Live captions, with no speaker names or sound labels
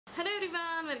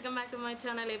everyone, welcome back to my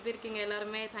channel.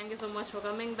 Thank you so much for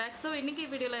coming back. So in this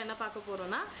video I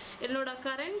will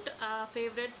current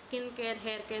favorite skin care,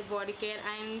 hair care, body care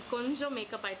and konjo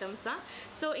makeup items.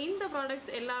 So in the products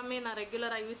I regular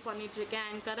I use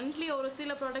and currently ஒரு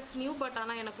சில products new but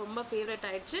ஆனா எனக்கு ரொம்ப favorite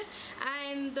ஆயிடுச்சு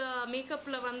and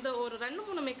makeupல வந்து ஒரு ரெண்டு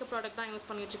மூணு makeup product தான் யூஸ்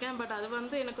பண்ணிட்டு இருக்கேன் but அது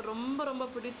வந்து எனக்கு ரொம்ப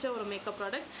பிடிச்ச ஒரு makeup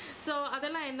product. So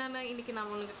அதெல்லாம் என்னன்னா இன்னைக்கு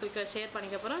நான் உங்களுக்கு ஷேர்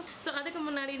பண்ணிக்க போறேன். So அதுக்கு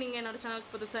முன்னாடி நீங்க என்னோட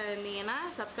சேனலுக்கு புதுசா இருந்தீங்கன்னா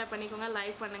subscribe பண்ணிக்கோங்க,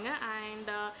 லைக் பண்ணுங்க and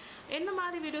என்ன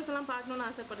மாதிரி வீடியோஸ் எல்லாம் பார்க்கணும்னு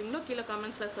ஆசைப்படுறீங்களோ கீழ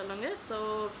கமெண்ட்ஸ்ல சொல்லுங்க. So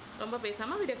ரொம்ப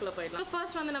பேசாம வீடியோக்குள்ள போயிடலாம். So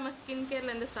first வந்து நம்ம ஸ்கின் கேர்ல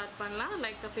இருந்து ஸ்டார்ட் பண்ணலாம்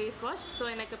like a face wash. So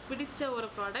எனக்கு பிடிச்ச ஒரு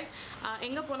ப்ராடக்ட்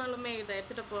எங்க போனாலுமே இதை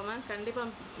எடுத்துட்டு போவேன், கண்டிப்பா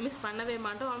மிஸ் பண்ணவே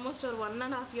மாட்டோம். ஆல்மோஸ்ட் ஒரு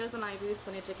 1.5 years நான் இது யூஸ்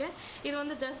பண்ணிட்டு இருக்கேன். இது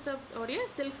வந்து ஜஸ்ட் அப்ஸ் உடைய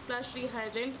Silksplash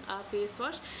rehydrant face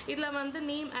wash. இதுல வந்து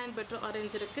neem and bitter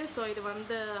orange இருக்கு. So இது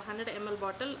வந்து 100 ml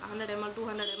bottle, 100 ml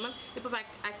 200 ml. இப்போ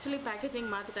actually packaging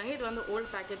மாத்திட்டாங்க. இது வந்து old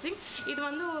packaging. இது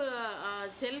வந்து ஒரு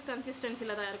gel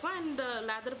consistencyல தான் இருக்கும் and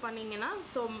lather பண்ணீங்கனா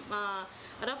so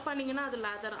ரப் பண்ணீங்கனா அது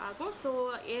lather ஆகும். So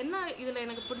என்ன இதுல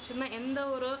எனக்கு பிடிச்சதுன்னா எந்த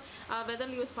ஒரு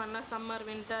வெதர் யூஸ் பண்ணலாம், சம்மர்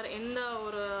வின்டர் எந்த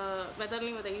ஒரு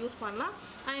வெதர்லயும் இதை யூஸ் பண்ணலாம்.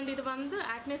 அண்ட் இது வந்து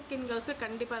ஆக்னே ஸ்கின் கேர்ள்ஸ்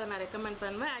கண்டிப்பா அதை நான் ரெக்கமெண்ட்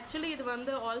பண்ணுவேன். ஆக்சுவலி இது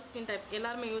வந்து ஆல் ஸ்கின் டைப்ஸ்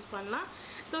எல்லாருமே யூஸ் பண்ணலாம்.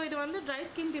 ஸோ இது வந்து ட்ரை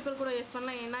ஸ்கின் பீப்புள் கூட யூஸ்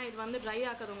பண்ணலாம், ஏன்னா இது வந்து ட்ரை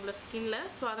ஆகாது உங்களை ஸ்கின்ல.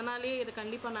 ஸோ அதனாலேயே இது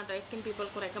கண்டிப்பாக நான் ட்ரை ஸ்கின்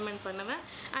பீப்புளுக்கு ரெக்கமெண்ட் பண்ணுவேன்.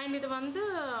 அண்ட் இது வந்து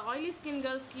ஆயிலி ஸ்கின்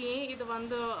கேர்ள்ஸ்க்கு ஏன் இது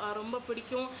வந்து ரொம்ப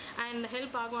பிடிக்கும் அண்ட்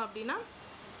ஹெல்ப் ஆகும் அப்படின்னா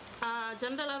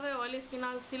ஜென்ரலாகவே ஆயிலி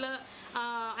ஸ்கின்னால் சில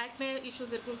ஆக்னே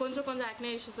இஷ்யூஸ் இருக்கும், கொஞ்சம்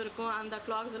ஆக்னே இஷ்யூஸ் இருக்கும். அந்த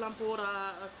கிளாக்ஸ் எல்லாம்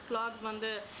கிளாக்ஸ் வந்து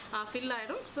ஃபில்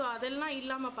ஆகிடும். ஸோ அதெல்லாம்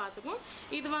இல்லாமல் பார்த்துக்கும்.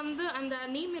 இது வந்து அந்த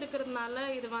நீம் இருக்கிறதுனால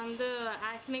இது வந்து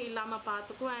ஆக்னே இல்லாமல்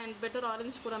பார்த்துக்கும் அண்ட் பெட்டர்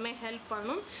ஆரஞ்ச் கூடமே ஹெல்ப்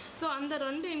பண்ணும். ஸோ அந்த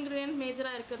ரெண்டு இன்க்ரீடியன்ட்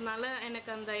மேஜராக இருக்கிறதுனால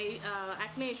எனக்கு அந்த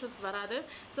ஆக்னே இஷ்யூஸ் வராது.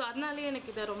 ஸோ அதனாலே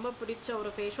எனக்கு இது ரொம்ப பிடிச்ச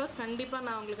ஒரு ஃபேஸ் வாஷ், கண்டிப்பாக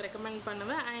நான் உங்களுக்கு ரெக்கமெண்ட்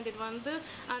பண்ணுவேன். அண்ட் இது வந்து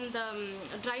அந்த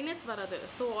ட்ரைனஸ் வராது.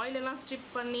 ஸோ ஆயிலெல்லாம் ஸ்ட்ரிப்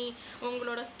பண்ணி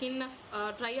உங்களோட ஸ்கின்னை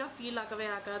ட்ரையாக ஃபீல் ஆகவே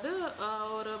ஆகாது.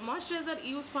 ஒரு மாய்ஸ்சரைசர்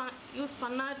யூஸ்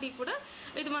பண்ணாட்டி கூட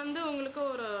இது வந்து உங்களுக்கு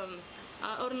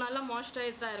ஒரு நல்ல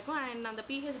மாய்ஸ்சரைஸ்டாக இருக்கும் அண்ட் அந்த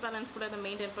pH பேலன்ஸ் கூட இதை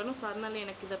மெயின்டைன் பண்ணும். ஸோ அதனால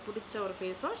எனக்கு இதை பிடிச்ச ஒரு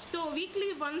face wash. So weekly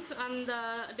once அந்த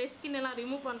டெட் ஸ்கின் எல்லாம்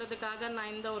ரிமூவ் பண்ணுறதுக்காக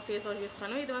நான் இந்த ஒரு ஃபேஸ் வாஷ் யூஸ்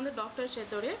பண்ணுவேன். இது வந்து doctor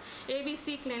ஷெத்தோடைய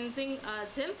ABC cleansing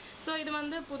gel. So இது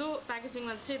வந்து புது பேக்கேஜிங்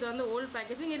வந்துச்சு. இது வந்து ஓல்டு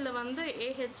பேக்கேஜிங். இதில் வந்து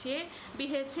AHA,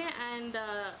 BHA and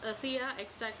chia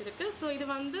extract இருக்குது. ஸோ இது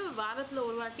வந்து வாரத்தில்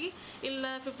ஒரு வாட்டி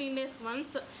இல்லை 15 days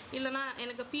ஒன்ஸ் இல்லைனா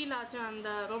எனக்கு ஃபீல் ஆச்சு அந்த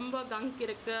ரொம்ப கங்க்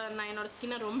இருக்குது, நான் என்னோடய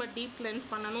ஸ்கின்னை ரொம்ப டீப் கிளென்ஸ்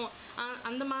பண்ணணும்,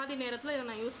 அந்த மாதிரி நேரத்தில் இதை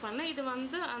நான் யூஸ் பண்ணேன். இது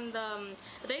வந்து அந்த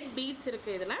ரெட் பீட்ஸ்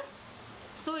இருக்குது இதில்.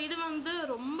 ஸோ இது வந்து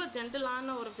ரொம்ப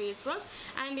ஜென்டலான ஒரு ஃபேஸ் வாஷ்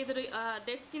அண்ட் இது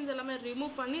டெட் ஸ்கின்ஸ் எல்லாமே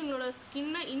ரிமூவ் பண்ணி உங்களோட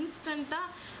ஸ்கின்னை இன்ஸ்டண்ட்டாக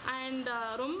அண்ட்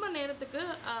ரொம்ப நேரத்துக்கு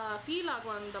ஃபீல்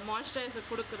ஆகும் அந்த மாய்ஸ்சரைசர்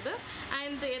கொடுக்குறது.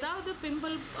 அண்ட் ஏதாவது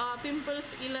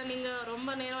பிம்பிள்ஸ் இல்லை நீங்கள்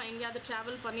ரொம்ப நேரம் எங்கேயாவது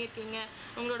ட்ராவல் பண்ணியிருக்கீங்க,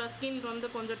 உங்களோட ஸ்கின் வந்து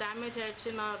கொஞ்சம் டேமேஜ்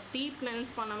ஆகிடுச்சு, நான் டீப்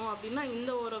கிளென்ஸ் பண்ணணும் அப்படின்னா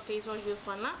இந்த ஒரு ஃபேஸ் வாஷ் யூஸ்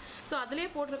பண்ணலாம். ஸோ அதிலே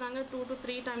போட்டிருக்காங்க 2 to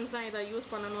 3 times தான் இதை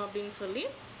யூஸ் பண்ணணும் அப்படின்னு சொல்லி.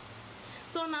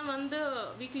 ஸோ நான் வந்து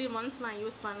வீக்லி ஒன்ஸ் நான்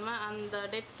யூஸ் பண்ணுவேன். அந்த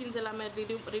டெட் ஸ்கின்ஸ் எல்லாமே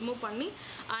ரிமூவ் பண்ணி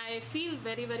I feel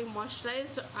very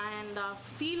மாய்ஸ்சரைஸ்ட் and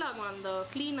feel ஆகும் அந்த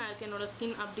க்ளீனாக இருக்குது என்னோடய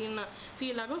ஸ்கின் அப்படின்னு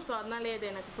ஃபீல் ஆகும். ஸோ அதனாலே இது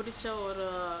எனக்கு பிடிச்ச ஒரு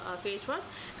ஃபேஸ் வாஷ்.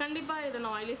 கண்டிப்பாக இதை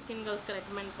நான் ஆயிலி ஸ்கின் கேர்ள்ஸ்க்கு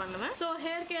ரெக்கமெண்ட் பண்ணுவேன். ஸோ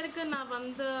ஹேர் கேருக்கு நான்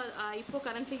வந்து இப்போது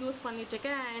கரண்ட்லி யூஸ்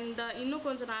பண்ணிட்டுருக்கேன் அண்ட் இன்னும்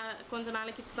கொஞ்சம்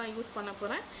நாளைக்கு தான் யூஸ் பண்ண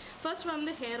போகிறேன். ஃபர்ஸ்ட்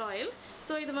வந்து ஹேர் ஆயில்.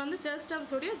 ஸோ இது வந்து ஜஸ்ட்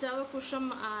அப்ஸ் உடைய ஜவகுஷம்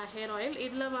ஹேர் ஆயில்.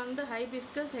 இதில் வந்து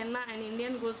hibiscus, henna and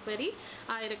Indian gooseberry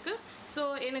இருக்குது. ஸோ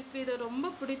எனக்கு இது ரொம்ப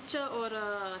பிடிச்ச ஒரு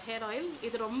ஹேர் ஆயில்.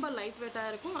 இது ரொம்ப லைட்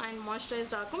வெயிட்டாக இருக்கும் அண்ட்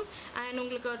மாய்ஸ்சரைஸ்ட் ஆகும் அண்ட்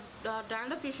உங்களுக்கு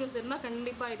டேண்ட்ரஃப் இஷ்யூஸ் இருந்தால்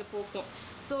கண்டிப்பாக இது போக்கும்.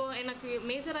 ஸோ எனக்கு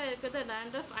மேஜராக இருக்கிறது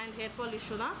டேண்ட்ரஃப் அண்ட் ஹேர்ஃபால்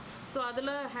இஷ்யூ தான். ஸோ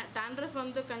அதில் டேண்ட்ரஃப்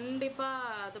வந்து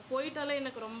கண்டிப்பாக அது போயிட்டாலே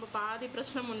எனக்கு ரொம்ப பாதி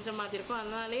பிரச்சனை முடிஞ்ச மாதிரி இருக்கும்.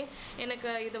 அதனாலே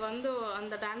எனக்கு இது வந்து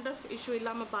அந்த டேண்ட்ரஃப் இஷ்யூ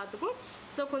இல்லாமல் பார்த்துக்கும்.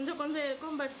 ஸோ கொஞ்சம்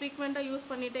இருக்கும் பட் ஃப்ரீக்வெண்ட்டாக யூஸ்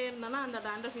பண்ணிகிட்டே இருந்தேன்னா அந்த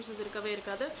டேண்ட்ரஃப் இஷ்யூஸ் இருக்கவே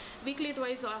இருக்காது. வீக்லி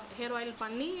ட்வைஸ் ஹேர் ஆயில்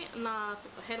பண்ணி நான்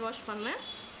ஹேர் வாஷ் பண்ணுவேன்.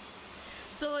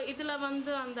 ஸோ இதில்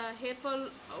வந்து அந்த ஹேர்ஃபால்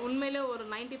உண்மையிலே ஒரு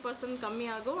 90%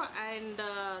 கம்மியாகும் அண்ட்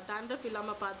டேண்ட்ரஃப்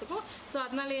இல்லாமல் பார்த்துக்கும். ஸோ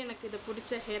அதனாலே எனக்கு இது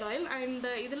பிடிச்ச ஹேர் ஆயில். அண்ட்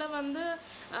இதில் வந்து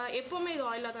எப்போவுமே இது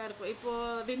ஆயிலாக தான் இருக்கும்.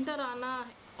 இப்போது வின்டர் ஆனால்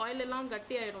ஆயில் எல்லாம்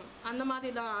கட்டி ஆயிடும் அந்த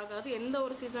மாதிரிலாம் ஆகாது எந்த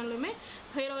ஒரு சீசன்லையுமே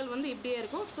ஹேர் ஆயில் வந்து இப்படியே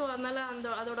இருக்கும் ஸோ அதனால்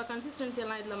அதோட கன்சிஸ்டன்சி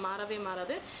எல்லாம் இதில் மாறவே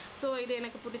மாறாது ஸோ இது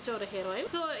எனக்கு பிடிச்ச ஒரு ஹேர் ஆயில்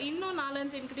ஸோ இன்னும்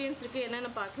 4-5 இன்க்ரீடியன்ஸ் இருக்குது என்னென்ன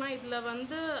பார்க்கலாம் இதில்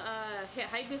வந்து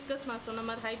ஹைபிஸ்கஸ் நான் சொன்ன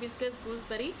மாதிரி hibiscus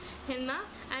gooseberry henna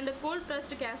and gold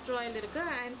pressed castor oil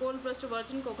இருக்குது and gold pressed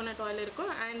virgin coconut oil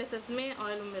இருக்கும் அண்ட் செஸ்மே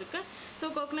ஆயிலும் இருக்குது so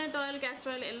coconut oil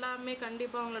castor oil எல்லாமே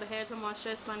கண்டிப்பாக உங்களோட ஹேர்ஸை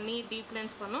மாய்ஸ்சரைஸ் பண்ணி டீப்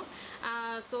கிளென்ஸ் பண்ணும்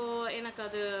ஸோ எனக்கு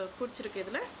அது பிடிச்சிருக்கு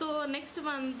இதில் ஸோ நெக்ஸ்ட்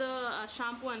வந்து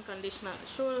shampoo and conditioner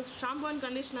so shampoo and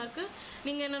கண்டிஷ்னருக்கு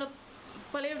நீங்கள் என்னோட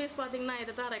பழைய வீடியோஸ் பார்த்தீங்கன்னா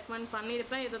இதை தான் ரெக்கமெண்ட்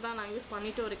பண்ணியிருப்பேன் இதை தான் நான் யூஸ்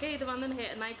பண்ணிட்டும் இருக்கேன் இது வந்து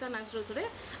Nykaa நேச்சுரல்ஸோட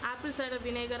apple cider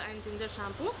vinegar and ginger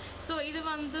shampoo so இது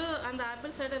வந்து அந்த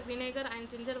apple cider vinegar and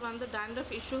ginger வந்து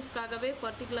டேண்ட்ரஃப் இஷ்யூஸ்க்காகவே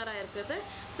பர்டிகுலராக இருக்குது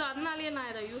ஸோ அதனாலேயே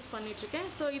நான் இதை யூஸ் பண்ணிகிட்ருக்கேன்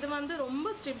ஸோ இது வந்து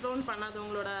ரொம்ப ஸ்ட்ரிப் டவுன் பண்ணாது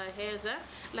உங்களோட ஹேர்ஸை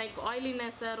லைக்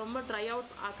ஆயிலினஸை ரொம்ப ட்ரை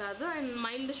அவுட் ஆகாது அண்ட்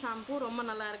மைல்டு ஷாம்பூ ரொம்ப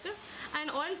நல்லாயிருக்கு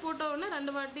அண்ட் ஆயில் போட்ட உடனே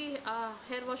 2 வாட்டி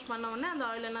ஹேர் வாஷ் பண்ண உடனே அந்த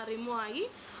ஆயில் எல்லாம் ரிமூவ் ஆகி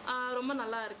ரொம்ப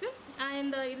நல்லா இருக்குது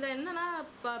அண்ட் இதில் என்னென்னா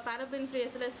paraben free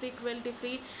SLS free cruelty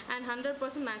free and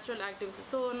 100% natural actives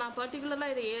so நான்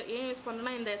பர்டிகுலராக இதை ஏன் யூஸ்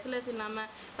பண்ணுறேன்னா இந்த SLS இல்லாமல்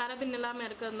paraben இல்லாமல்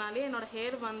இருக்கிறதுனாலே என்னோட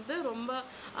ஹேர் வந்து ரொம்ப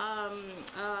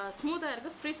ஸ்மூத்தாக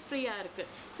இருக்குது ஃப்ரிஸ் ஃப்ரீயாக இருக்குது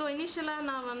ஸோ இனிஷியலாக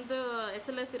நான் வந்து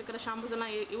SLS இருக்கிற ஷாம்பூஸ்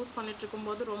எல்லாம் யூஸ் பண்ணிட்டு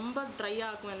இருக்கும்போது ரொம்ப ட்ரை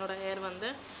ஆகும் என்னோட ஹேர்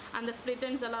வந்து அந்த ஸ்ப்ளிட்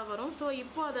எண்ட்ஸ் எல்லாம் வரும் ஸோ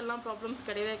இப்போது அதெல்லாம் ப்ராப்ளம்ஸ்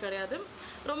கிடையாது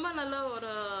ரொம்ப நல்ல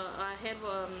ஒரு ஹேர்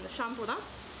ஷாம்பூ தான்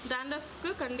dandruffக்கு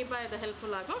கண்டிப்பாக இது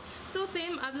ஹெல்ப்ஃபுல் ஆகும் ஸோ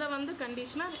சேம் அதில் வந்து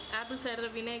conditioner apple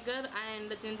cider vinegar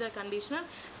and ginger conditioner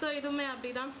so இதுவுமே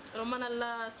அப்படி தான் ரொம்ப நல்லா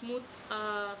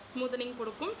ஸ்மூத்தனிங்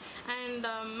கொடுக்கும் அண்ட்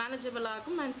மேனேஜபிள்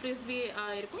ஆகும் அண்ட் ஃப்ரிஸ்பி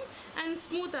இருக்கும் அண்ட்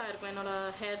ஸ்மூத்தாக இருக்கும்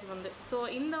என்னோடய ஹேர்ஸ் வந்து ஸோ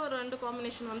இந்த ஒரு 2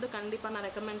 காம்பினேஷன் வந்து கண்டிப்பாக நான்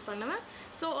ரெக்கமெண்ட் பண்ணுவேன்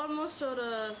ஸோ ஆல்மோஸ்ட் ஒரு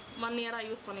 1 இயராக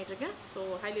யூஸ் பண்ணிகிட்ருக்கேன் so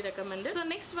highly recommended so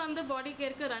next வந்து பாடி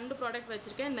கேருக்கு 2 ப்ராடக்ட்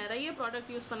வச்சுருக்கேன் நிறைய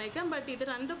ப்ராடக்ட் யூஸ் பண்ணியிருக்கேன் பட்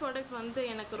இது 2 ப்ராடக்ட் வந்து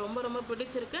எனக்கு ரொம்ப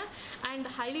பிடிச்சிருக்கு and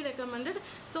highly recommended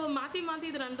so மாத்தி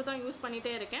இது 2 தான் யூஸ்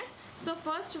பண்ணிட்டே இருக்கேன் so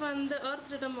first வந்து earth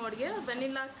rhythm ஓடிய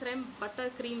vanilla creme butter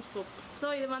cream soap so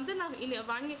இது வந்து நான்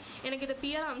வாங்கி எனக்கு இது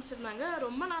பிஆர் அனுப்பிச்சிருந்தாங்க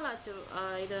ரொம்ப நாள் ஆச்சு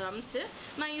இது அனுப்பிச்சு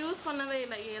நான் யூஸ் பண்ணவே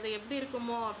இல்லை இது எப்படி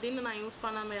இருக்குமோ அப்படின்னு நான் யூஸ்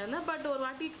பண்ணாமல் இருந்தேன் பட் ஒரு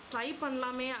வாட்டி ட்ரை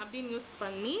பண்ணலாமே அப்படின்னு யூஸ்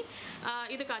பண்ணி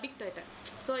இதுக்கு அடிக்ட் ஆகிட்டேன்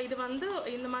ஸோ இது வந்து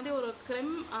இந்த மாதிரி ஒரு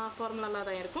க்ரெம் ஃபார்முலாவில்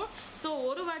தான் இருக்கும் ஸோ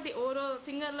ஒரு வாட்டி ஒரு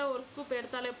ஃபிங்கரில் ஒரு ஸ்கூப்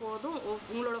எடுத்தாலே போதும்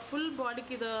உங்களோட ஃபுல்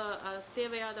பாடிக்கு இது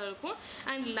தேவையாக இருக்கும்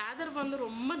அண்ட் லேதர் வந்து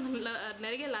ரொம்ப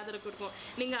நிறைய லேதர் கொடுக்கும்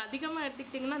நீங்கள் அதிகமாக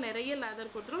எடுத்துக்கிட்டிங்கன்னா நிறைய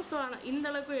லேதர் கொடுத்துரும் ஸோ இந்த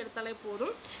அளவுக்கு எடுத்தாலே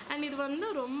போதும் அண்ட் இது வந்து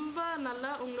ரொம்ப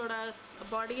நல்லா உங்களோட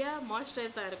பாடியை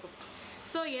மாய்ஸ்சரைஸாக இருக்கும்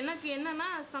ஸோ எனக்கு என்னென்னா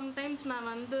சம்டைம்ஸ் நான்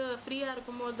வந்து ஃப்ரீயாக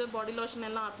இருக்கும்போது பாடி லோஷன்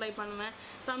எல்லாம் அப்ளை பண்ணுவேன்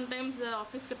சம்டைம்ஸ்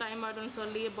ஆஃபீஸ்க்கு டைம் ஆகிடும்னு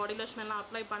சொல்லி பாடி லோஷன் எல்லாம்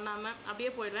அப்ளை பண்ணாமல்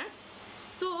அப்படியே போயிடுவேன்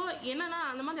ஸோ என்னென்னா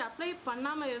அந்த மாதிரி அப்ளை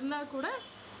பண்ணாமல் இருந்தால் கூட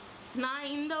நான்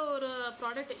இந்த ஒரு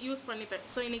ப்ராடக்ட் யூஸ் பண்ணிப்பேன்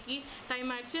ஸோ இன்றைக்கி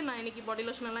டைம் ஆகிடுச்சு நான் இன்றைக்கி பாடி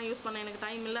லோஷன் எல்லாம் யூஸ் பண்ண எனக்கு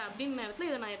டைம் இல்லை அப்படின்னு நேரத்தில்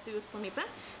இதை நான் எடுத்து யூஸ் பண்ணிப்பேன்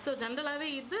ஸோ ஜென்ரலாகவே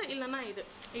இது இல்லைனா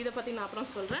இதை பற்றி நான்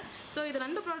அப்புறம் சொல்கிறேன் ஸோ இது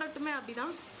 2 ப்ராடக்ட்டுமே அப்படி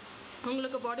தான்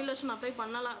உங்களுக்கு பாடி லோஷன் அப்ளை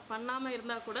பண்ணாமல்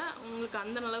இருந்தால் கூட உங்களுக்கு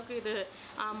அந்த அளவுக்கு இது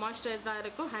மாய்ஸ்சரைஸ்டாக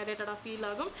இருக்கும் ஹைட்ரேட்டடாக ஃபீல்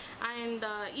ஆகும் அண்ட்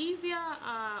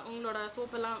ஈஸியாக உங்களோட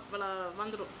சோப்பெல்லாம்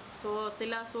வந்துடும் ஸோ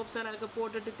சில சோப்ஸ் எனக்கு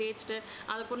போட்டுட்டு தேய்ச்சிட்டு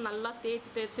அதை கூட நல்லா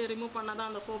தேய்ச்சி ரிமூவ் பண்ணால் தான்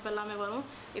அந்த சோப் எல்லாமே வரும்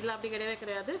இதில் அப்படி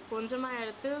கிடையாது கொஞ்சமாக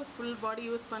எடுத்து ஃபுல் பாடி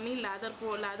யூஸ் பண்ணி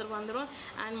லேதர் வந்துடும்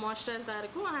அண்ட் மாய்ஸ்சரைஸ்டாக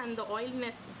இருக்கும் அண்ட்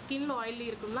ஆயில்னஸ் ஸ்கின்ல ஆயிலி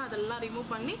இருக்கும்ல அதெல்லாம் ரிமூவ்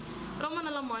பண்ணி ரொம்ப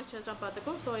நல்லா மாய்ஸ்சரைஸ்டாக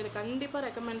பார்த்துக்கும் ஸோ இது கண்டிப்பாக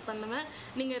ரெக்கமெண்ட் பண்ணுவேன்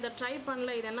நீங்கள் இதை ட்ரை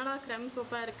பண்ணல இது என்னடா க்ரெம்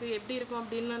சோப்பாக இருக்குது எப்படி இருக்கும்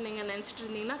அப்படின்னு நீங்கள் நினச்சிட்டு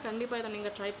இருந்தீங்கன்னா கண்டிப்பாக இதை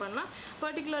நீங்கள் ட்ரை பண்ணலாம்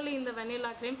பர்டிகுலர்லி இந்த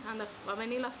வெனிலா க்ரீம் அந்த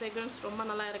வெனிலா ஃப்ரேக்ரன்ஸ் ரொம்ப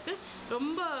நல்லா இருக்குது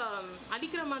ரொம்ப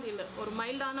அடிக்கிற மாதிரி இல்லை ஒரு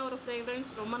மைல்டான ஒரு ஃப்ரேக்ரன்ஸ்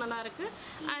ரொம்ப நல்லா இருக்குது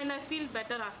and I feel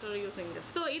better after using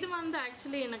this so இது வந்து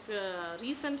ஆக்சுவலி எனக்கு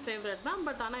ரீசன்ட் ஃபேவரட் தான்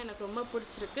பட் ஆனால் எனக்கு ரொம்ப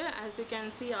பிடிச்சிருக்கு as you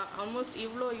can see almost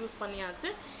இவ்வளோ யூஸ்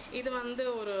பண்ணியாச்சு இது வந்து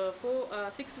ஒரு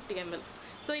 650 ml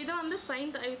ஸோ இது வந்து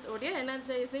Saint Ives உடைய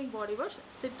energising body wash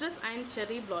citrus and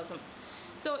cherry blossom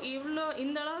so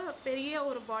இந்த அளவு பெரிய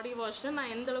ஒரு பாடி வாஷை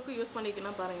நான் எந்த அளவுக்கு யூஸ்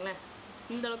பண்ணிக்கணும் பாருங்களேன்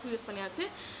இந்த அளவுக்கு யூஸ் பண்ணியாச்சு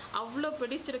அவ்வளோ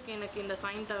பிடிச்சிருக்கு எனக்கு இந்த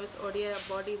Saint Ives உடைய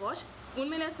பாடி வாஷ்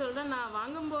உண்மையிலே சொல்கிறேன் நான்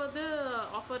வாங்கும்போது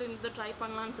ஆஃபர் இருந்து ட்ரை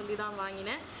பண்ணலான்னு சொல்லி தான்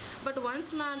வாங்கினேன் பட்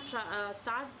ஒன்ஸ் நான்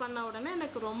ஸ்டார்ட் பண்ண உடனே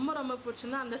எனக்கு ரொம்ப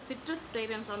பிடிச்சிருந்தா அந்த சிட்ரஸ்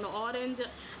ஃப்ரேக்ரன்ஸ்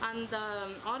அந்த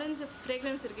ஆரஞ்சு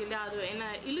ஃப்ரேக்ரன்ஸ் இருக்குது இல்லையா அது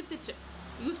என்ன இழுத்துச்சு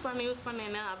யூஸ் பண்ண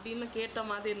என்ன அப்படின்னு கேட்ட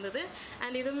மாதிரி இருந்தது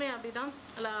அண்ட் இதுவுமே அப்படி தான்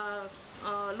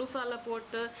லூஃபாவில்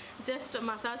போட்டு ஜஸ்ட்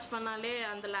மசாஜ் பண்ணாலே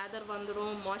அந்த லேதர்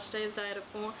வந்துடும் மாய்ஸ்சரைஸ்டாக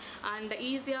இருக்கும் அண்ட்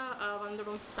ஈஸியாக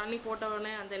வந்துடும் தண்ணி போட்ட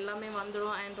உடனே அந்த எல்லாமே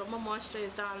வந்துடும் அண்ட் ரொம்ப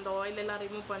மாய்ஸ்சரைஸ்டாக அந்த ஆயில் எல்லாம்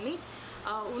ரிமூவ் பண்ணி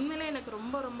உண்மையிலே எனக்கு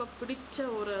ரொம்ப பிடிச்ச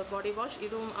ஒரு பாடி வாஷ்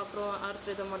இதுவும் அப்புறம் earth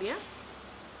rhythm உடைய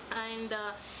அண்ட்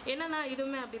என்னென்னா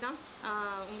இதுவுமே அப்படி தான்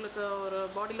உங்களுக்கு ஒரு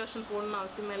பாடி லோஷன் போடணும்னு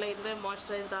அவசியம் இல்லை, இதுவே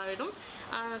மாய்ஸ்சரைஸ்ட் ஆகிடும்.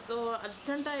 ஸோ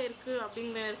அர்ஜென்ட்டாக இருக்குது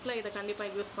அப்படிங்கிற நேரத்தில் இதை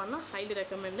கண்டிப்பாக யூஸ் பண்ணால் ஹைலி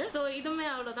ரெக்கமெண்டட். ஸோ இதுவுமே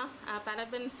அவ்வளோதான்,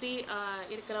 paraben ஃப்ரீ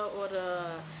இருக்கிற ஒரு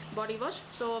body wash.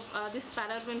 So this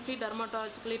paraben free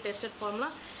dermatologically tested formula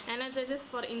energizes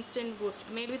for instant boost,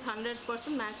 made with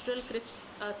 100% natural crisp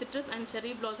citrus and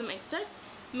cherry blossom extract,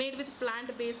 made with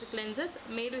plant-based cleansers,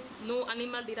 made with no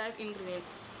animal-derived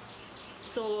ingredients.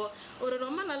 So ஒரு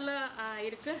ரொம்ப நல்லா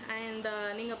இருக்குது. And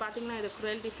நீங்கள் பார்த்தீங்கன்னா இது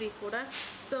குரல்ட்டி free கூட.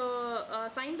 So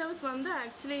சைண்டர்ஸ் வந்து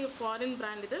actually foreign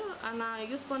brand. இது நான்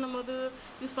யூஸ் பண்ணும்போது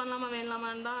யூஸ் பண்ணலாமா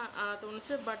வேணலாமான்னு தான்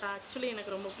தோணுச்சு. பட் ஆக்சுவலி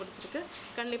எனக்கு ரொம்ப பிடிச்சிருக்கு,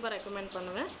 கண்டிப்பாக ரெக்கமெண்ட்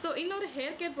பண்ணுவேன். ஸோ இன்னொரு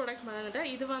ஹேர் கேர் ப்ராடக்ட் மறந்துட்டேன்.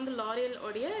 இது வந்து L'Oreal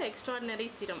உடைய எக்ஸ்ட்ராடினரி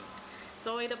சீரம்.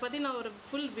 ஸோ இதை பற்றி நான் ஒரு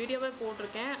ஃபுல் வீடியோவே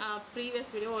போட்டிருக்கேன்.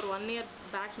 ப்ரீவியஸ் வீடியோ ஒரு 1 year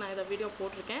பேக் நான் இதை வீடியோ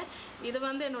போட்டிருக்கேன். இது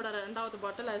வந்து என்னோடய 2வது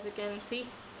பாட்டில். as you can see,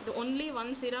 இது only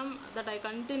one serum that I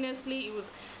continuously use.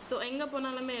 So எங்கே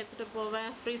போனாலுமே எடுத்துகிட்டு போவேன்,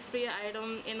 ஃப்ரீஸ் ஃப்ரீ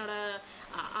ஆகிடும். என்னோட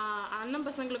அண்ணன்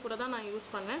பசங்களுக்கு கூட தான் நான் யூஸ்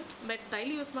பண்ணுவேன். பட்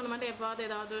டெய்லி யூஸ் பண்ண மாட்டேன். எப்போது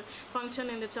ஏதாவது ஃபங்க்ஷன்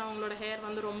இருந்துச்சு, அவங்களோட ஹேர்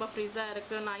வந்து ரொம்ப ஃப்ரீஸாக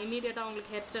இருக்குது, நான் இமீடியட்டாக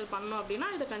அவங்களுக்கு ஹேர் ஸ்டைல் பண்ணணும் அப்படின்னா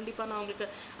இதை கண்டிப்பாக நான்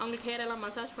அவங்களுக்கு ஹேர் எல்லாம்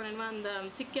மசாஜ் பண்ணிடுவேன். அந்த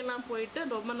சிக்கெல்லாம் போயிட்டு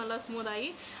ரொம்ப நல்லா ஸ்மூத் ஆகி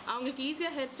அவங்களுக்கு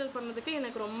ஈஸியாக ஹேர் ஸ்டைல் பண்ணுறதுக்கு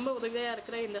எனக்கு ரொம்ப உதவியாக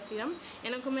இருக்கிற இந்த சீரம்.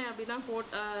 எனக்குமே அப்படி தான்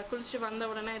குளிச்சுட்டு வந்த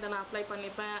உடனே இதை நான் அப்ளை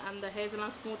பண்ணிப்பேன். அந்த ஹேர்ஸ்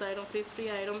எல்லாம் ஸ்மூத் ஆகிடும், ஃப்ரீஸ் ஃப்ரீ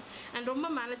ஆகிடும், அண்ட் ரொம்ப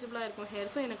மேனேஜபிளாக இருக்கும்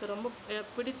ஹேர்ஸும். எனக்கு ரொம்ப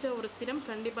பிடிச்ச ஒரு சீரம்,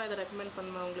 கண்டிப்பாக இதை ரெக்கமெண்ட்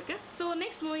பண்ணுவேன் உங்களுக்கு. So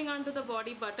next moving on to the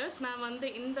பாடி பட்டர்ஸ். நான் வந்து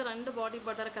இந்த 2 பாடி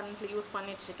பட்டர் கரண்ட்லி யூஸ்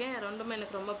பண்ணிட்டுருக்கேன். ரெண்டுமே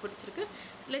எனக்கு ரொம்ப பிடிச்சிருக்கு.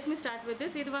 Let me start with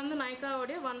this. இது வந்து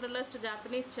நைக்காவுடைய Wanderlust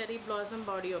ஜாப்பனீஸ் செரி பிளாசம்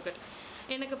பாடி யோகட்.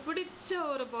 எனக்கு பிடிச்ச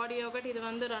ஒரு பாடி யோகட். இது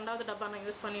வந்து 2வது டப்பா நான்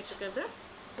use பண்ணிட்டுருக்குது.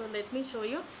 So let me show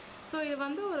you. So இது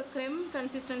வந்து ஒரு க்ரெம்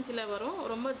கன்சிஸ்டன்சியில் வரும்,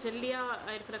 ரொம்ப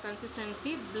ஜெல்லியாக இருக்கிற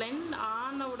கன்சிஸ்டன்சி. பிளெண்ட்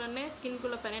ஆன உடனே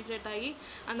ஸ்கின்குள்ளே பெனட்ரேட் ஆகி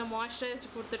அந்த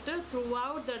மாய்ஸ்சரைஸ்ட் கொடுத்துட்டு த்ரூ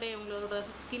அவுட் த டே உங்களோட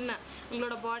ஸ்கின்னை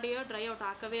உங்களோட பாடியை ட்ரை அவுட்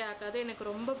ஆக்கவே ஆக்காது. எனக்கு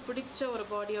ரொம்ப பிடிச்ச ஒரு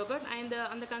பாடி யோகட். அண்ட்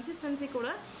அந்த கன்சிஸ்டன்சி கூட.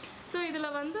 ஸோ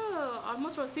இதில் வந்து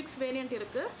ஆல்மோஸ்ட் ஒரு 6 வேரியண்ட்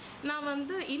இருக்குது. நான்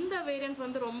வந்து இந்த வேரியண்ட்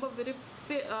வந்து ரொம்ப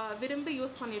விரும்பி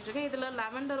யூஸ் பண்ணிகிட்ருக்கேன். இதில்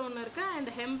லெவெண்டர் ஒன்று இருக்குது அண்ட்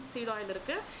ஹெம்ப் சீட் ஆயில்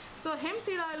இருக்குது. ஸோ ஹெம்ப்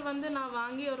சீட் ஆயில் வந்து நான்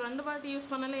வாங்கி ஒரு 2 வாட்டி யூஸ்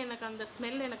பண்ணல. எனக்கு அந்த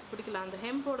ஸ்மெல் எனக்கு பிடிக்கல, அந்த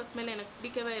ஹெம்போட ஸ்மெல் எனக்கு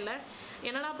பிடிக்கவே இல்லை.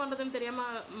 என்னடா பண்ணுறதுன்னு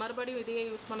தெரியாமல் மறுபடியும் இதையே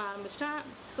யூஸ் பண்ண ஆரம்பிச்சிட்டேன்.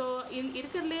 ஸோ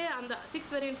இருக்கிறதுலே அந்த 6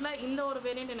 வேரியண்ட்டில் இந்த ஒரு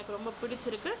வேரியண்ட் எனக்கு ரொம்ப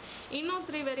பிடிச்சிருக்கு. இன்னும்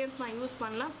 3 வேரியண்ட்ஸ் நான் யூஸ்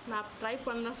பண்ணலாம், நான் ட்ரை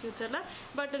பண்ணுறேன் ஃப்யூச்சரில்.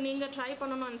 பட் நீங்கள் ட்ரை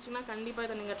பண்ணணும்னு நினச்சிங்கன்னா கண்டிப்பாக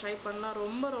இதை நீங்கள் ட்ரை பண்ணலாம்.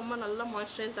 ரொம்ப ரொம்ப நல்லா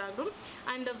மாய்ஸ்சரைஸ்ட் ஆகும்.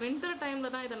 அண்ட் வின்டர்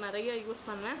டைமில் தான் இதை நிறைய யூஸ்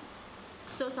பண்ணுவேன்.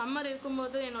 ஸோ சம்மர்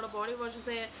இருக்கும்போது என்னோடய பாடி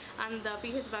வாஷஸே அந்த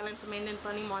pH பேலன்ஸ் மெயின்டைன்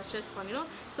பண்ணி மாய்ஸ்சரைஸ் பண்ணிடும்.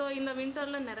 ஸோ இந்த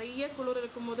வின்டரில் நிறைய குளிர்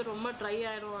இருக்கும்போது ரொம்ப ட்ரை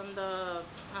ஆகிடும் அந்த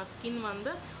ஸ்கின்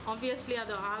வந்து. ஆப்வியஸ்லி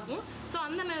அது ஆகும். ஸோ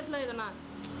அந்த நேரத்தில் இதை நான்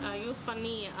யூஸ்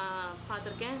பண்ணி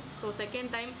பார்த்துருக்கேன். So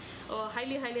second time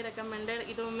highly recommended.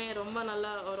 இதுவுமே ரொம்ப நல்ல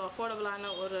ஒரு அஃபோர்டபுளான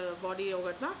ஒரு பாடி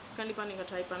யோகட் தான், கண்டிப்பாக நீங்கள்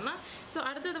ட்ரை பண்ணலாம். ஸோ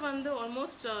அடுத்தது வந்து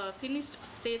ஆல்மோஸ்ட் ஃபினிஷ்ட்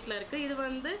ஸ்டேஜில் இருக்குது. இது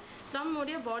வந்து Plum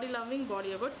உடைய பாடி லவ்விங் பாடி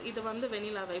யோகட்ஸ். இது வந்து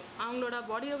வெனிலா வைப்ஸ். அவங்களோட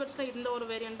பாடி யோகட்ஸில் இந்த ஒரு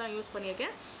வேரியண்ட் தான் யூஸ்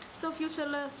பண்ணியிருக்கேன். ஸோ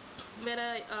ஃப்யூச்சரில்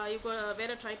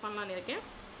வேறு ட்ரை பண்ணலான்னு இருக்கேன்.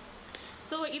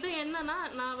 ஸோ இது என்னென்னா,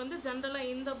 நான் வந்து ஜென்ரலாக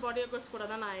இந்த பாடி யோகட்ஸ் கூட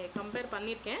தான் நான் கம்பேர்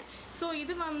பண்ணியிருக்கேன். ஸோ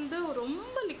இது வந்து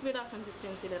ரொம்ப லிக்விடாக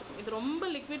கன்சிஸ்டன்சியில் இருக்கும். இது ரொம்ப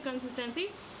லிக்விட் கன்சிஸ்டன்சி.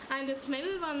 அண்ட்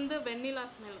ஸ்மெல் வந்து வெண்ணிலா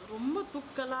ஸ்மெல், ரொம்ப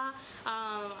தூக்கலாக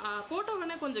போட்ட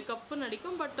உடனே கொஞ்சம் கப்புன்னு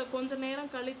அடிக்கும். பட் கொஞ்சம்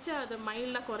நேரம் கழித்து அது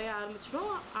மைல்டாக குறைய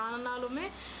ஆரம்பிச்சிடும். ஆனாலுமே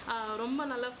ரொம்ப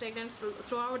நல்ல ஃப்ரேக்ரன்ஸ்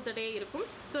த்ரூ அவுட் த டே இருக்கும்.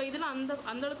 ஸோ இதில்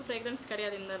அந்தளவுக்கு ஃப்ரேக்ரன்ஸ்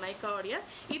கிடையாது இந்த நைக்காவுடைய.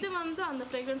 இது வந்து அந்த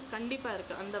ஃப்ரேக்ரன்ஸ் கண்டிப்பாக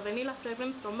இருக்குது, அந்த வெண்ணிலா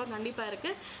ஃப்ரேக்ரன்ஸ் ரொம்ப கண்டிப்பாக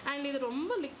இருக்குது. அண்ட் இது ரொம்ப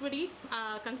லிக்விடி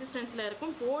கன்சிஸ்டன்சியில்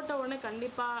இருக்கும். போட்ட உடனே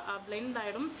கண்டிப்பாக பிளெண்ட்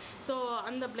ஆகிடும். ஸோ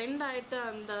அந்த பிளெண்ட் ஆகிட்டு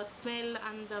அந்த ஸ்மெல்,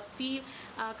 அந்த ஃபீல்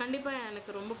கண்டிப்பாக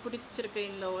எனக்கு ரொம்ப பிடிச்சிருக்கு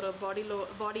இந்த ஒரு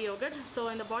பாடி யோகட். ஸோ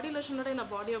இந்த பாடி லோஷனோட இந்த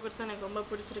பாடி யோகட்ஸ் தான் எனக்கு ரொம்ப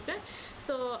பிடிச்சிருக்கு.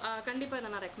 ஸோ கண்டிப்பாக இதை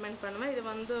நான் ரெக்கமெண்ட் பண்ணுவேன். இது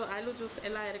வந்து ஆலு ஜூஸ்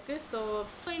எல்லாம் இருக்குது. ஸோ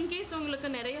இன்கேஸ் உங்களுக்கு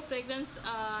நிறைய ஃப்ரேக்ரன்ஸ்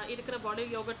இருக்கிற பாடி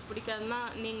யோகட்ஸ் பிடிக்காதுன்னா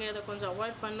நீங்கள் இதை கொஞ்சம்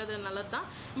அவாய்ட் பண்ணது நல்லது தான்.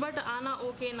 பட் ஆனால்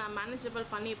ஓகே, நான் மேனேஜபிள்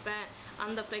பண்ணிப்பேன்,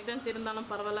 அந்த ஃப்ரேக்ரன்ஸ் இருந்தாலும்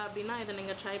பரவாயில்ல அப்படின்னா இதை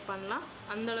நீங்கள் ட்ரை பண்ணலாம்.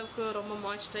 அந்தளவுக்கு ரொம்ப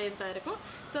மாய்ஸ்சரைஸ்டாக இருக்கும்.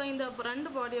 ஸோ இந்த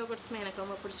 2 பாடி யோகட்ஸுமே எனக்கு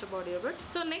ரொம்ப பிடிச்ச பாடி யோகட்.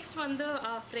 ஸோ நெக்ஸ்ட் வந்து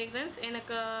ஃப்ரேக்ரன்ஸ்.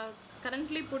 எனக்கு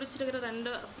கரண்ட்லி பிடிச்சிருக்கிற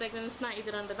 2 ஃப்ரேக்ரன்ஸ்னால் இது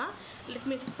 2 தான். Let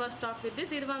me first talk with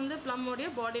this. இது வந்து Plum உடைய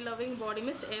பாடி லவ்விங் பாடி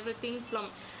மிஸ்ட் Everythin Plum.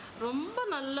 ரொம்ப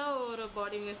நல்ல ஒரு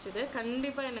பாடி மிஸ்ட். இது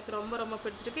கண்டிப்பாக எனக்கு ரொம்ப ரொம்ப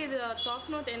பிடிச்சிருக்கு. இது டாப்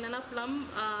நோட் என்னென்னா Plum,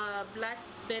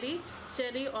 blackberry,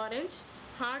 cherry, orange.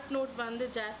 Heart note வந்து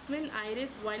ஜாஸ்மின்,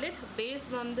 ஐரிஸ், வயலட். பேஸ்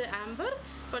வந்து Amber,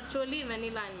 patchouli,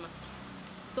 vanilla and Musk.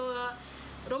 So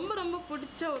ரொம்ப ரொம்ப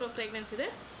பிடிச்ச ஒரு ஃப்ரேக்ரன்ஸ் இது.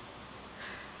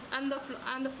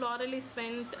 அந்த ஃப்ளாரலி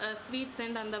ஸ்வென்ட் ஸ்வீட்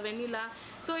சென்ட் அந்த வெனிலா.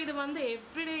 ஸோ இது வந்து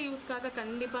எவ்ரிடே யூஸ்க்காக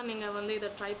கண்டிப்பாக நீங்கள் வந்து இதை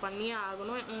ட்ரை பண்ணியே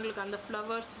ஆகணும். உங்களுக்கு அந்த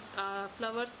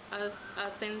ஃப்ளவர்ஸ்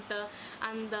சென்ட்டு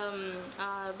அந்த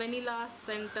வெனிலா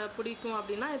சென்ட்டு பிடிக்கும்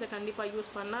அப்படின்னா இதை கண்டிப்பாக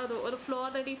யூஸ் பண்ணால் அது ஒரு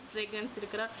ஃப்ளாரலி ஃப்ரேக்ரன்ஸ்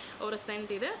இருக்கிற ஒரு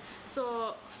சென்ட் இது. ஸோ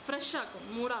ஃப்ரெஷ் ஆகும்,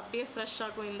 மூட அப்படியே ஃப்ரெஷ்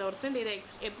ஆகும் இந்த ஒரு சென்ட். இதை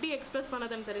எப்படி எக்ஸ்பிரஸ்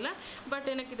பண்ணதுன்னு தெரியல, பட்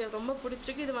எனக்கு இது ரொம்ப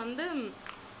பிடிச்சிருக்கு. இது வந்து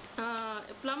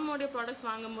Plum உடைய ப்ராடக்ட்ஸ்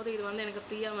வாங்கும்போது இது வந்து எனக்கு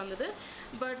ஃப்ரீயாக வந்தது.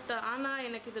 பட் ஆனால்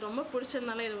எனக்கு இது ரொம்ப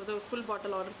பிடிச்சதுனால இது வந்து ஃபுல்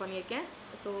பாட்டில் ஆர்டர் பண்ணியிருக்கேன்.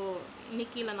 ஸோ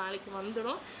இன்னைக்கு நாளைக்கு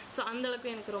வந்துடும். ஸோ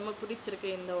அந்தளவுக்கு எனக்கு ரொம்ப பிடிச்சிருக்கு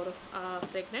இந்த ஒரு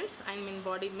ஃப்ரேக்ரன்ஸ். ஐ மீன்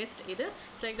பாடி மிஸ்ட். இது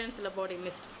ஃப்ரேக்ரன்ஸ் இல்லை, பாடி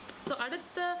மிஸ்ட். ஸோ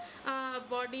அடுத்த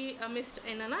பாடி மிஸ்ட்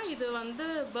என்னென்னா இது வந்து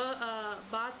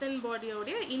பாத் அண்ட்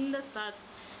பாடியோடைய இந்த ஸ்டார்ஸ்.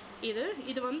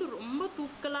 இது வந்து ரொம்ப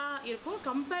தூக்கலாக இருக்கும்.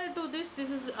 Compared to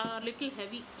this is little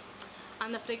heavy.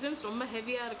 அந்த ஃப்ரேக்ரன்ஸ் ரொம்ப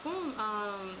ஹெவியாக இருக்கும்.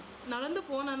 நடந்து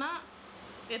போனேன்னா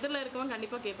எதில் இருக்கவங்க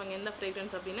கண்டிப்பாக கேட்பாங்க எந்த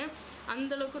ஃப்ரேக்ரன்ஸ் அப்படின்னு.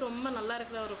 அந்தளவுக்கு ரொம்ப நல்லா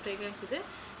இருக்கிற ஒரு ஃப்ரேக்ரன்ஸ் இது.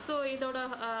 ஸோ இதோட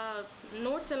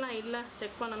நோட்ஸ் எல்லாம் இல்லை,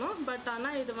 செக் பண்ணணும். பட்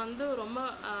ஆனால் இது வந்து ரொம்ப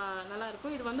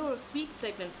நல்லாயிருக்கும். இது வந்து ஒரு ஸ்வீட்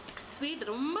ஃப்ரேக்ரன்ஸ்,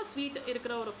 ரொம்ப ஸ்வீட்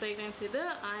இருக்கிற ஒரு ஃப்ரேக்ரன்ஸ் இது.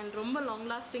 அண்ட் ரொம்ப லாங்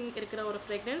லாஸ்டிங் இருக்கிற ஒரு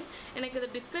ஃப்ரேக்ரன்ஸ். எனக்கு இதை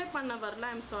டிஸ்கிரைப் பண்ண வரல,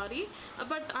 ஐம் சாரி.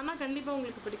 பட் ஆனால் கண்டிப்பாக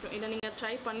உங்களுக்கு பிடிக்கும். இதை நீங்கள்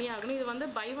ட்ரை பண்ணி ஆகணும். இது வந்து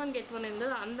பை ஒன் கெட் ஒன்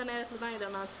இருந்தது. அந்த நேரத்தில் தான் இதை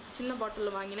நான் சின்ன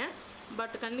பாட்டிலில் வாங்கினேன்.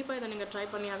 பட் கண்டிப்பாக இதை நீங்கள் ட்ரை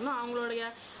பண்ணி ஆகணும். அவங்களுடைய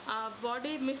பாடி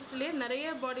மிஸ்ட்லேயே நிறைய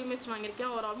பாடி மிஸ்ட்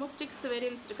வாங்கியிருக்கேன். ஒரு ஆல்மோஸ்ட் 6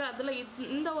 வேரியன்ட்ஸ் இருக்குது. அதில்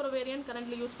இந்த ஒரு வேரியன்ட்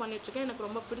கரண்ட்லி யூஸ் பண்ணிகிட்ருக்கேன். எனக்கு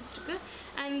ரொம்ப பிடிச்சிருக்கு.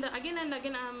 அண்ட் அகெயின் ஐ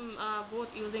ஆம்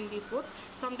both using these both.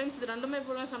 Sometimes இது ரெண்டுமே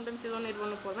போடுவேன், சம்டைம்ஸ் இது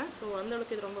ஒன்று போடுவேன். ஸோ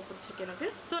அந்தளவுக்கு இது ரொம்ப பிடிச்சிருக்கு எனக்கு.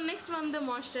 ஸோ நெக்ஸ்ட் வந்து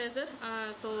மாய்ஸ்சரைசர்.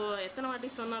 ஸோ எத்தனை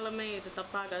வாட்டி சொன்னாலுமே இது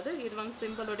தப்பாகாது. இது வந்து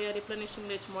சிம்பிளுடைய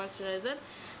ரிப்ளனிஷிங் rich moisturiser.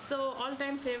 So all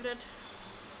time favourite.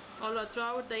 Through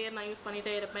out the year நான் யூஸ்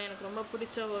பண்ணிகிட்டே இருப்பேன். எனக்கு ரொம்ப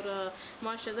பிடிச்ச ஒரு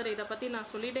மாய்ஸ்சரைசர். இதை பற்றி நான்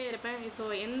சொல்லிகிட்டே இருப்பேன். ஸோ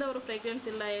எந்த ஒரு ஃப்ரேக்ரன்ஸ்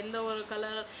இல்லை, எந்த ஒரு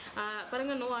கலர்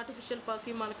பாருங்கள், no artificial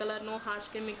பர்ஃப்யூமான colour, no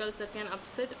harsh chemicals that can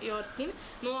upset your skin,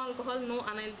 no alcohol, no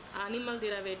animal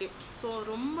derivative. So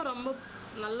ரொம்ப ரொம்ப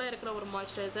நல்லா இருக்கிற ஒரு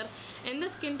மாய்ஸ்சரைசர். எந்த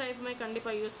ஸ்கின் டைப்புமே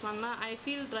கண்டிப்பாக யூஸ் பண்ணலாம். ஐ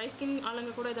ஃபீல் ட்ரை ஸ்கின்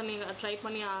ஆளுங்க கூட இதை நீங்கள் ட்ரை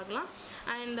பண்ணி ஆகலாம்.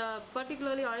 And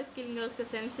particularly oil skin கேர்ள்ஸ்க்கு,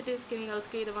 sensitive skin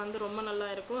கேர்ள்ஸ்க்கு இது வந்து ரொம்ப நல்லா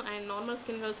இருக்கும். அண்ட் நார்மல்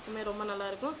ஸ்கின் கேர்ள்ஸ்க்குமே ரொம்ப நல்லா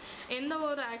இருக்கும். எந்த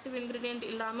ஒரு ஆக்டிவ் இன்க்ரீடியன்ட்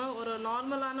இல்லாமல் ஒரு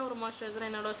நார்மலான ஒரு மாய்ஸ்சரைசர்.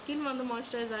 என்னோடய ஸ்கின் வந்து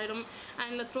மாய்ஸ்சரைஸ் ஆகிடும்.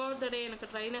 அண்ட் த்ரூ அவுட் த டே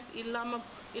எனக்கு ட்ரைனஸ் இல்லாமல்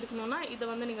இருக்கணும்னா இதை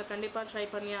வந்து நீங்கள் கண்டிப்பாக ட்ரை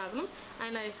பண்ணி ஆகணும்.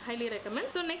 And I highly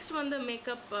recommend. So next வந்து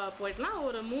மேக்கப் போயிடலாம்.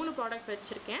 ஒரு 3 ப்ராடக்ட்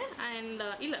வச்சுருக்கேன். அண்ட்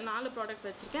இல்லை 4 ப்ராடக்ட்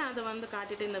வச்சுருக்கேன். அதை வந்து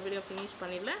காட்டிட்டு இந்த video finish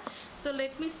பண்ணிடல. So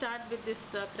let me start with this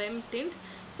cream tint.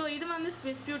 So இது வந்து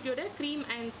ஸ்விஸ் பியூட்டியோட க்ரீம்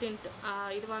அண்ட் டிண்ட்.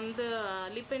 இது வந்து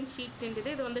லிப் அண்ட் சீக் டிண்ட்.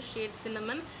 இது வந்து ஷேட்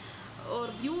சின்னமன்.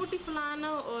 ஒரு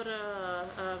பியூட்டிஃபுல்லான ஒரு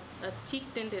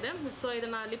சீக் டிண்ட் இது. ஸோ இதை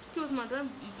நான் லிப்ஸ்க்கு யூஸ் பண்ணுறேன்.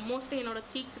 மோஸ்ட்லி என்னோடய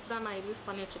சீக்ஸுக்கு தான் நான் யூஸ்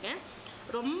பண்ணிகிட்ருக்கேன்.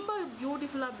 ரொம்ப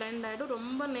பியூட்டிஃபுல்லாக பிளெண்ட் ஆகிடும்.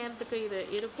 ரொம்ப நேரத்துக்கு இது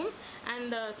இருக்கும்.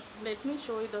 And let me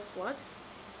show you the ஸ்வாட்ச்.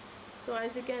 So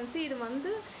as you can see இது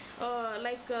வந்து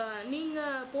லைக்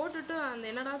நீங்கள் போட்டுட்டு அந்த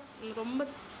என்னடா ரொம்ப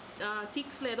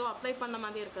சீக்ஸில் ஏதோ அப்ளை பண்ண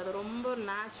மாதிரி இருக்காது. ரொம்ப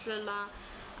நேச்சுரலாக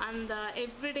அந்த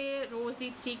எவ்ரிடே ரோஸி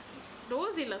சீக்ஸ்,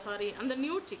 ரோஸ் இல்லை சாரி, அந்த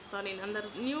நியூட் சீக்ஸ், சாரி அந்த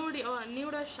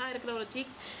நியூடஷாக இருக்கிற ஒரு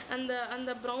சீக்ஸ்,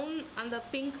 அந்த ப்ரௌன் அந்த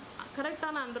பிங்க்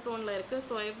கரெக்டான அண்டர் டோனில் இருக்குது.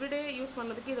 ஸோ எவ்ரிடே யூஸ்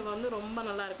பண்ணுறதுக்கு இது வந்து ரொம்ப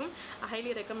நல்லாயிருக்கும்.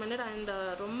 Highly recommended. அண்ட்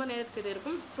ரொம்ப நேரத்துக்கு இது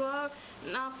இருக்கும்.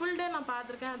 நான் ஃபுல் டே நான்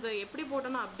பார்த்துருக்கேன். அது எப்படி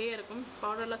போட்டோன்னா அப்படியே இருக்கும்.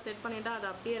 பவுடரில் செட் பண்ணிவிட்டால் அது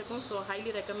அப்படியே இருக்கும். So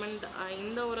highly recommend.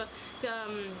 இந்த ஒரு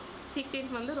சீக்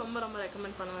டிண்ட் வந்து ரொம்ப ரொம்ப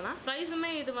ரெக்கமெண்ட் பண்ணுவேன். ப்ரைஸுமே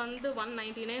இது வந்து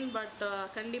 199. பட்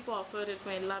கண்டிப்பாக ஆஃபர்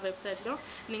இருக்கும் எல்லா வெப்சைட்லையும்.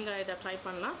 நீங்கள் இதை ட்ரை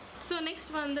பண்ணலாம். ஸோ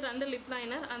நெக்ஸ்ட் வந்து 2 லிப்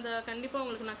லைனர். அந்த கண்டிப்பாக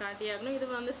உங்களுக்கு நான் காட்டியாகணும். இது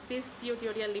வந்து ஸ்விஸ்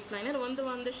பியூட்டியோடைய லிப் லைனர். ஒன்று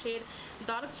வந்து ஷேட்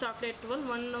டார்க் சாக்லேட் 12,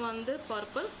 ஒன்று வந்து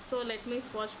purple. So let me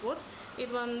ஸ்வாட்ச் both.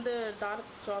 இது வந்து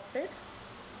dark chocolate.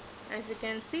 as you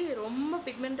can see ரொம்ப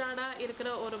பிக்மெண்டடாக இருக்கிற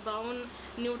ஒரு ப்ரௌன்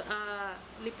நியூட்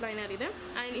லிப் லைனர் இது.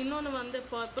 அண்ட் இன்னொன்று வந்து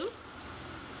பர்பிள்.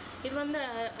 இது வந்து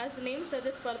as name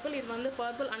suggests purple. இது வந்து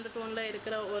பர்பிள் அண்டர் டோனில்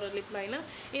இருக்கிற ஒரு லிப் லைனர்.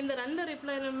 இந்த 2 லிப்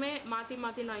லைனருமே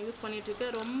மாற்றி நான் யூஸ்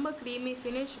பண்ணிகிட்ருக்கேன். ரொம்ப க்ரீமி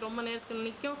ஃபினிஷ், ரொம்ப நேரத்துக்கு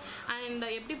நிற்கும். அண்ட்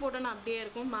எப்படி போட்டோன்னா அப்படியே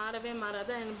இருக்கும், மாறவே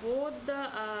மாறாது. And both the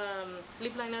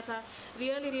lip liners are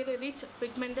really rich,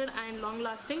 pigmented and long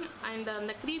lasting. And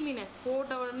அந்த க்ரீமினஸ்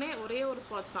போட்ட உடனே ஒரே ஒரு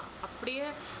ஸ்வாட்ச் தான் அப்படியே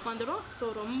வந்துடும்.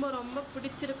 ஸோ ரொம்ப ரொம்ப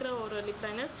பிடிச்சிருக்கிற ஒரு லிப்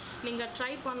லைனர்ஸ். நீங்கள்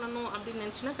ட்ரை பண்ணணும் அப்படின்னு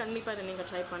நினச்சின்னா கண்டிப்பாக இதை நீங்கள்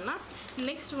ட்ரை பண்ணலாம்.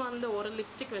 நெக்ஸ்ட் வந்து ஒரு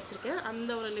லிப்ஸ்டிக் வச்சுருக்கேன்.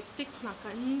 அந்த ஒரு லிப்ஸ்டிக் நான்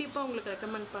கண்டிப்பாக உங்களுக்கு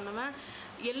ரெக்கமெண்ட் பண்ணுவேன்.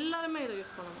 எல்லாருமே இதை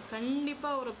யூஸ் பண்ணுவேன்.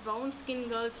 கண்டிப்பாக ஒரு ப்ரௌன் ஸ்கின்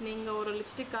கேர்ள்ஸ், நீங்கள் ஒரு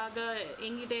லிப்ஸ்டிக்காக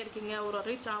எங்கிட்டே இருக்கீங்க, ஒரு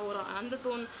ரிச்சாக ஒரு அண்டர்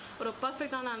டோன், ஒரு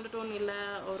பர்ஃபெக்டான அண்டர் டோன் இல்லை,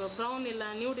 ஒரு ப்ரௌன் இல்லை,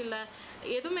 நியூட் இல்லை,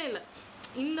 எதுவுமே இல்லை,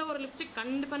 இந்த ஒரு லிப்ஸ்டிக்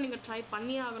கண்டிப்பாக நீங்கள் ட்ரை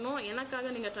பண்ணி ஆகணும்.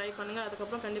 எனக்காக நீங்கள் ட்ரை பண்ணுங்கள்,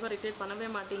 அதுக்கப்புறம் கண்டிப்பாக ரிக்ரெட் பண்ணவே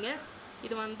மாட்டீங்க.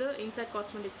 இது வந்து இன்சைட்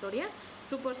காஸ்மெட்டிக்ஸோடைய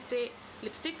சூப்பர் ஸ்டே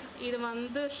லிப்ஸ்டிக். இது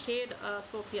வந்து ஷேட்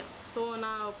சோஃபியா. ஸோ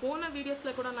நான் போன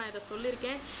வீடியோஸில் கூட நான் இதை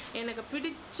சொல்லியிருக்கேன், எனக்கு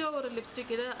பிடிச்ச ஒரு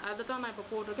லிப்ஸ்டிக் இது, அதை தான் நான் இப்போ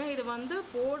போட்டிருக்கேன். இது வந்து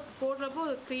போடுறப்போ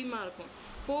ஒரு க்ரீமாக இருக்கும்,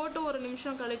 போட்டு ஒரு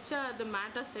நிமிஷம் கழிச்சு அது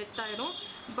மேட்டாக செட் ஆகிடும்.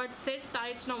 பட் செட்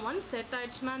ஆயிடுச்சுன்னா செட்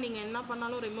ஆயிடுச்சுன்னா நீங்கள் என்ன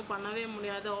பண்ணாலும் ரிமூவ் பண்ணவே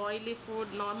முடியாது. ஆயிலி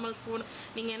ஃபுட், நார்மல் ஃபுட்,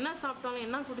 நீங்கள் என்ன சாப்பிட்டாலும்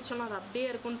என்ன குடித்தாலும் அது அப்படியே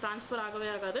இருக்கும், ட்ரான்ஸ்ஃபர் ஆகவே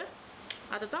ஆகாது.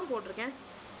 அதை தான் போட்டிருக்கேன்.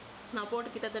 நான் போட்டு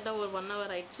கிட்டத்தட்ட ஒரு 1 hour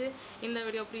ஆயிடுச்சு. இந்த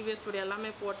வீடியோ ப்ரீவியஸ் வீடியோ எல்லாமே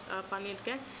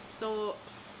பண்ணியிருக்கேன். ஸோ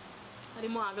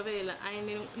ரிமூவ் ஆகவே இல்லை.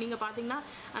 அண்ட் நீங்கள் பார்த்தீங்கன்னா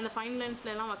அந்த ஃபைன்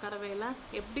லைன்ஸ்லாம் உட்காரவே இல்லை,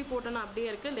 எப்படி போட்டோன்னா அப்படியே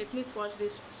இருக்குது. Let me ஸ்வாட்ச்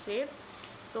this shade.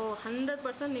 So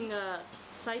 100% நீங்கள்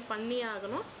ட்ரை பண்ணி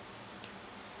ஆகணும்.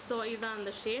 ஸோ இதுதான்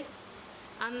அந்த ஷேட்.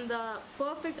 அந்த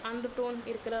பர்ஃபெக்ட் அண்டர்டோன்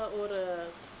இருக்கிற ஒரு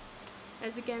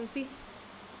as you can see,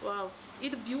 wow,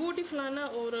 இது பியூட்டிஃபுல்லான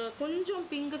ஒரு கொஞ்சம்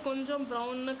பிங்க் கொஞ்சம்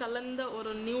ப்ரௌன்னு கலந்த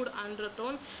ஒரு nude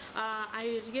undertone. I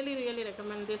really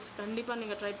recommend this. கண்டிப்பாக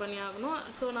நீங்கள் ட்ரை பண்ணி ஆகணும்.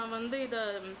 ஸோ நான் வந்து இதை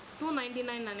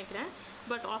 299 நினைக்கிறேன்,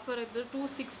 பட் ஆஃபர் இது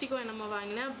 260 என்னமோ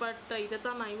வாங்கினேன். பட் இதை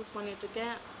தான் நான் யூஸ்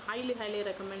பண்ணிகிட்ருக்கேன். Highly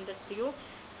recommended you.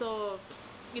 ஸோ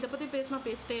இதை பற்றி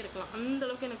பேசிட்டே இருக்கலாம்,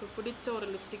 அந்தளவுக்கு எனக்கு பிடிச்ச ஒரு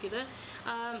லிப்ஸ்டிக் இது.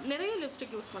 நிறைய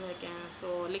லிப்ஸ்டிக் யூஸ் பண்ணியிருக்கேன். ஸோ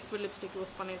லிக்விட் லிப்ஸ்டிக்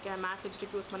யூஸ் பண்ணியிருக்கேன், மேட்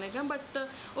லிப்ஸ்டிக் யூஸ் பண்ணியிருக்கேன். பட்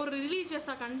ஒரு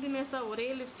ரிலீஜியஸாக கண்டினியூஸாக ஒரே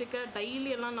லிப்ஸ்டிக்கை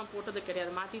டெய்லியெல்லாம் நான் போட்டது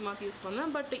கிடையாது, மாற்றி யூஸ்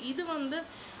பண்ணுவேன். பட் இது வந்து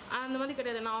அந்த மாதிரி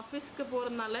கிடையாது. நான் ஆஃபீஸ்க்கு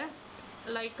போகிறதுனால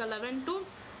லைக் 11 to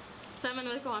 7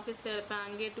 வரைக்கும் ஆஃபீஸில் இருப்பேன்,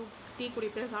 அங்கேயே டீ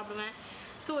குடிப்பேன், சாப்பிடுவேன்.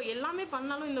 ஸோ எல்லாமே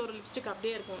பண்ணாலும் இந்த ஒரு லிப்ஸ்டிக்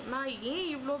அப்படியே இருக்கும். நான் ஏன்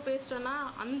இவ்வளோ பேசுகிறேன்னா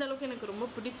அந்தளவுக்கு எனக்கு ரொம்ப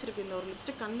பிடிச்சிருக்கு இந்த ஒரு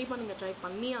லிப்ஸ்டிக். கண்டிப்பாக நீங்கள் ட்ரை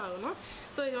பண்ணி ஆகணும்.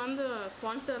 ஸோ இது வந்து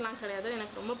ஸ்பான்சர்லாம் கிடையாது,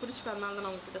 எனக்கு ரொம்ப பிடிச்சிக்கிறதுனால தான்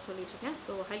நான் உங்ககிட்ட சொல்லிட்டுருக்கேன்.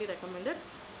 So highly recommended.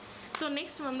 So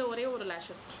next வந்து ஒரே ஒரு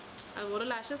லேஷஸ், ஒரு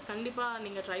லேஷஸ் கண்டிப்பாக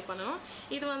நீங்கள் ட்ரை பண்ணணும்.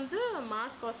 இது வந்து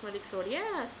மார்ஸ் காஸ்மெட்டிக்ஸோடைய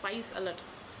ஸ்பைஸ் அலர்ட்.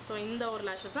 ஸோ இந்த ஒரு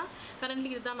லேஷஸ் தான் கரண்ட்லி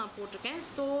இது தான் நான் போட்டிருக்கேன்.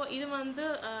 ஸோ இது வந்து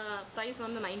ப்ரைஸ்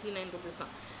வந்து 99 rupees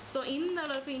தான். ஸோ இந்த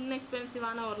அளவுக்கு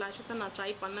இன்எக்ஸ்பென்சிவான ஒரு லேஷஸை நான்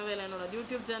ட்ரை பண்ணவே இல்லை. என்னோடய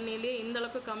யூடியூப் ஜர்னிலே இந்த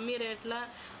அளவுக்கு கம்மி ரேட்டில்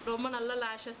ரொம்ப நல்ல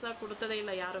லேஷஸாக கொடுத்ததே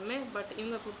இல்லை யாருமே, பட்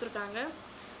இவங்க கொடுத்துருக்காங்க.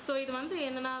 ஸோ இது வந்து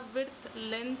என்னென்னா விட்த்,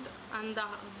 லென்த், அந்த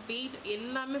வெயிட்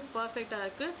எல்லாமே பர்ஃபெக்டாக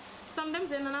இருக்குது.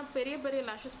 சம்டைம்ஸ் என்னென்னா பெரிய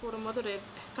லேஷஸ் போடும்போது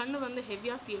கண்ணு வந்து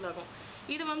ஹெவியாக ஃபீல் ஆகும்.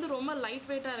 இது வந்து ரொம்ப லைட்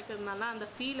வெயிட்டாக இருக்கிறதுனால அந்த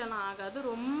ஃபீல் எல்லாம் ஆகாது.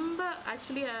 ரொம்ப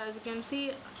actually as you can see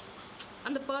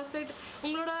அந்த பர்ஃபெக்ட்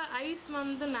உங்களோட ஐஸ்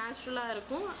வந்து நேச்சுரலாக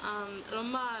இருக்கும்,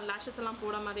 ரொம்ப லேஷஸ் எல்லாம்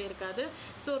போட மாதிரி இருக்காது.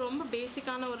 ஸோ ரொம்ப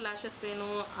பேசிக்கான ஒரு லேஷஸ்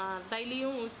வேணும்,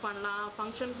 டெய்லியும் யூஸ் பண்ணலாம்,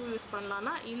 ஃபங்க்ஷனுக்கும் யூஸ்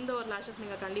பண்ணலான்னா இந்த ஒரு லேஷஸ்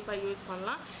நீங்கள் கண்டிப்பாக யூஸ்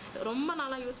பண்ணலாம். ரொம்ப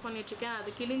நாளாக யூஸ் பண்ணிகிட்ருக்கேன்,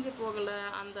 அது கிழிஞ்சு போகலை.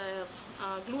 அந்த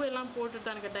க்ளூ எல்லாம் போட்டுட்டு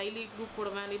தான் எனக்கு டெய்லி க்ளூ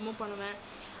போடுவேன், ரிமூவ் பண்ணுவேன்.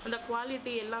 அந்த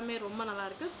குவாலிட்டி எல்லாமே ரொம்ப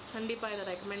நல்லாயிருக்கு. கண்டிப்பாக இதை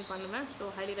ரெக்கமெண்ட் பண்ணுவேன். So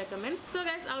highly recommend. So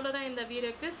guys அவ்வளோதான் இந்த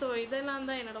வீடியோக்கு. ஸோ இதெல்லாம்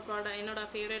தான் என்னோட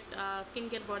ஃபேவரட் ஸ்கின்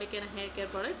கேர், பாடி care, hair care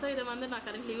product. So இதை வந்து நான்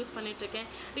கரண்ட்லி யூஸ் பண்ணிகிட்ருக்கேன்,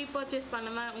 ரீபர்ச்சேஸ்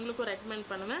பண்ணுவேன், உங்களுக்கும் ரெக்கமெண்ட்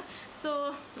பண்ணுவேன். ஸோ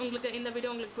உங்களுக்கு இந்த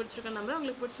வீடியோ உங்களுக்கு பிடிச்சிருக்க நம்புறேன்.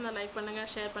 உங்களுக்கு பிடிச்சிருந்தா லைக் பண்ணுங்கள்,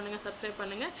 ஷேர் பண்ணுங்கள், சப்ஸ்கிரைப்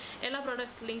பண்ணுங்கள். எல்லா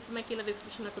ப்ராடக்ட்ஸ் லிங்க்ஸுமே கீழே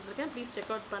டிஸ்கிரிப்ஷனில் கொடுத்துருக்கேன், ப்ளீஸ்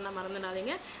செக் அவுட் பண்ண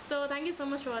மறந்துடாதீங்க. So thank you so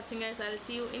much for வாட்சிங் guys. I will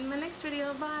see you in my next video.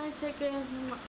 Bye, take care.